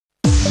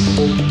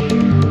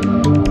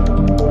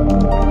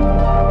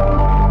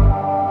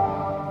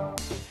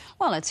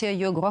Well, let's hear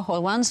Jörg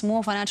Rocholl once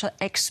more, financial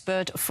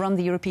expert from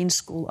the European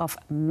School of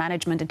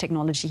Management and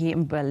Technology here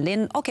in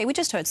Berlin. OK, we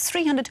just heard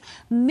 300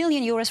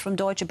 million euros from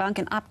Deutsche Bank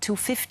and up to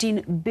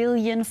 15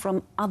 billion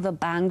from other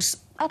banks.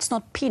 That's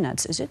not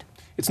peanuts, is it?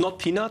 It's not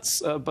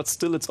peanuts, but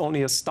still it's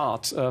only a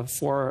start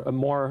for a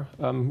more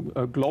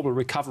global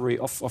recovery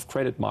of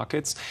credit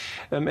markets.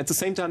 At the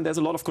same time, there's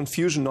a lot of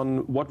confusion on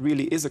what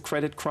really is a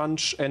credit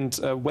crunch and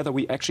whether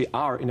we actually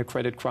are in a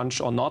credit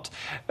crunch or not.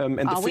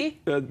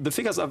 The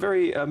figures are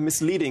very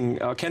misleading,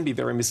 can be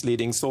very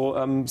misleading.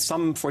 So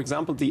for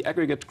example, the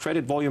aggregate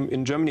credit volume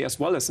in Germany as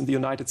well as in the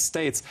United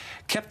States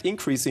kept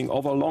increasing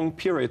over a long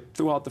period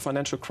throughout the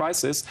financial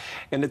crisis.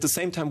 And at the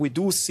same time, we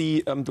do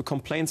see the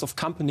complaints of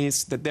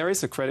companies that there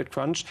is a credit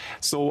crunch.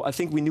 So I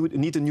think we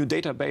need a new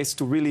database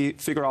to really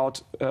figure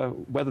out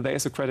whether there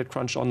is a credit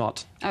crunch or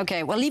not.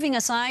 OK, well, leaving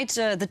aside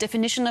the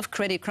definition of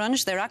credit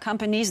crunch, there are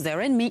companies,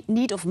 they're in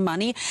need of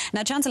money.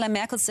 Now, Chancellor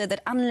Merkel said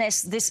that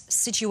unless this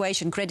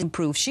situation, credit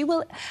improves, she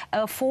will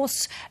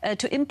force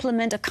to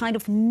implement a kind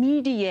of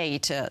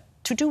mediator.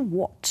 To do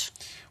what?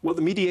 Well,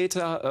 the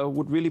mediator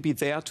would really be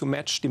there to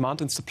match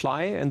demand and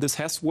supply, and this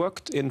has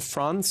worked in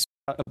France.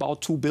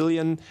 About 2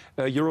 billion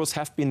euros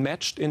have been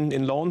matched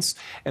in loans,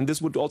 and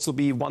this would also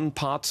be one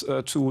part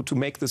to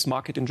make this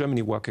market in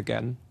Germany work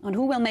again. And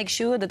who will make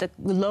sure that the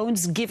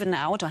loans given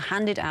out or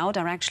handed out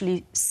are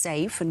actually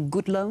safe and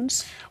good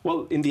loans?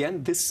 Well, in the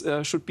end, this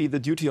should be the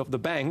duty of the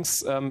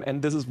banks,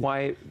 and this is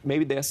why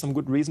maybe there's some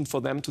good reason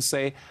for them to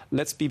say,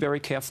 let's be very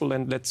careful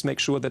and let's make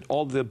sure that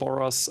all the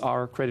borrowers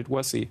are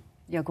creditworthy.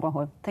 Jörg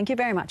Rocholl, thank you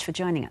very much for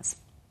joining us.